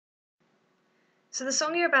So the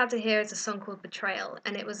song you're about to hear is a song called Betrayal,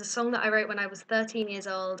 and it was a song that I wrote when I was 13 years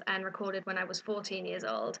old and recorded when I was 14 years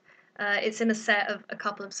old. It's in a set of a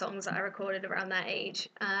couple of songs that I recorded around that age.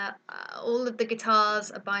 All of the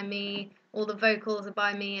guitars are by me, all the vocals are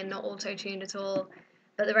by me and not auto-tuned at all,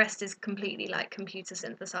 but the rest is completely like computer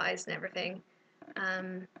synthesized and everything.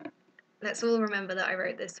 Um, let's all remember that I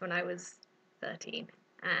wrote this when I was 13,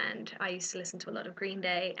 and I used to listen to a lot of Green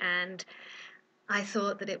Day, and I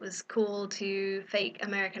thought that it was cool to fake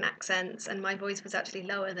American accents, and my voice was actually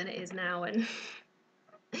lower than it is now. And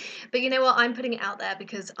but you know what? I'm putting it out there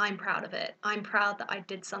because I'm proud of it. I'm proud that I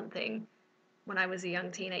did something when I was a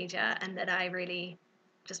young teenager and that I really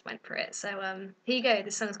just went for it. So here you go.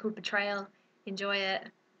 This song is called Betrayal. Enjoy it.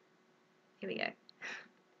 Here we go.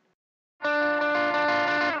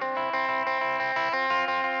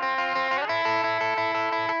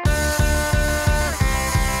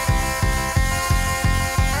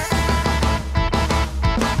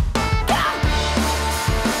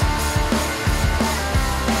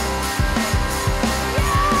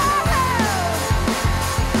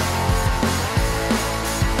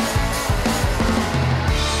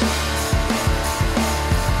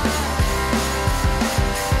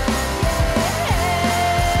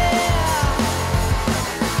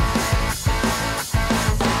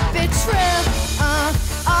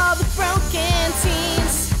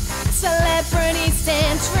 Celebrities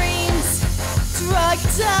and dreams,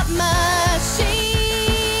 drugged up machines,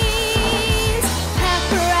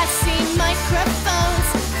 paparazzi microphones,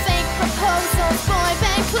 fake proposals, boy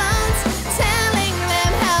band clones, telling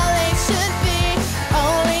them how they should be,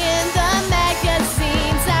 only in the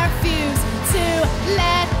magazines. I refuse to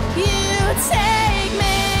let you take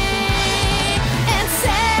me and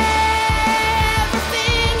say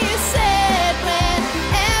everything you said when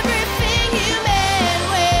everything you meant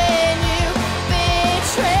when you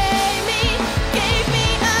betray me, gave me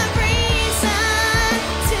a reason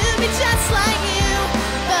to be just like you,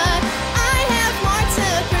 but I have more to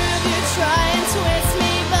prove. You try and twist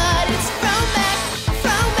me, but it's thrown back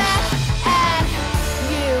at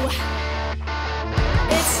you.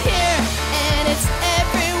 It's here and it's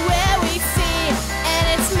everywhere we see, and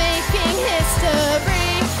it's making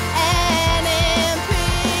history. An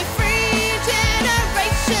MP3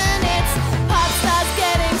 generation, it's pop stars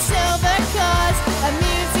getting silver cars, a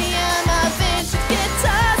museum of vintage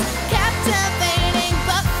guitars, captivating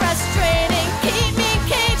but frustrating, keep me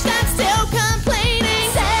caged, I'm still complaining.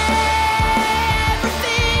 Say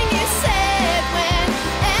everything you said when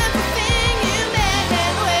everything you meant,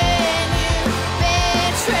 and when you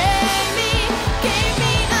betrayed me, gave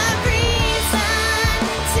me a reason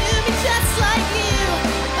to be just like you,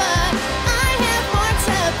 but I have more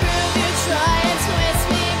to prove. You try and twist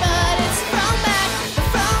me, but it's thrown back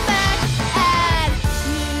at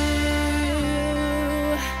you.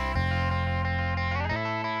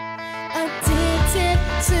 Addicted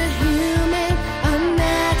to human,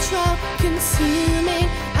 unnatural, consuming.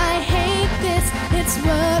 I hate this, it's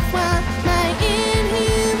worthwhile